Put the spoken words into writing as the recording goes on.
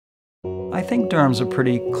I think Durham's a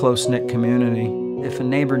pretty close-knit community. If a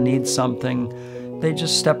neighbor needs something, they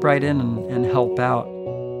just step right in and help out.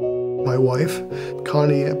 My wife,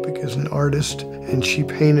 Connie Epic, is an artist, and she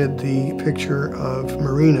painted the picture of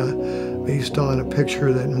Marina based on a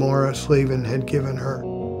picture that Maura Slavin had given her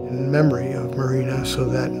in memory of Marina, so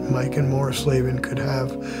that Mike and Maura Slavin could have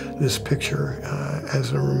this picture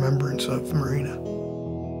as a remembrance of Marina.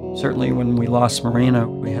 Certainly when we lost Marina,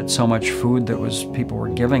 we had so much food that people were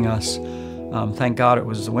giving us. Thank God it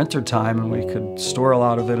was the winter time and we could store a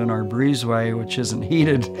lot of it in our breezeway, which isn't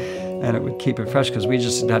heated, and it would keep it fresh because we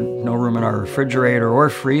just had no room in our refrigerator or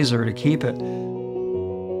freezer to keep it.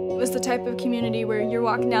 It was the type of community where you're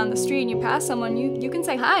walking down the street and you pass someone, you can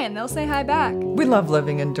say hi and they'll say hi back. We love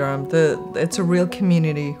living in Durham. It's a real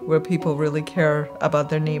community where people really care about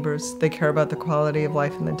their neighbors. They care about the quality of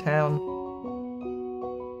life in the town.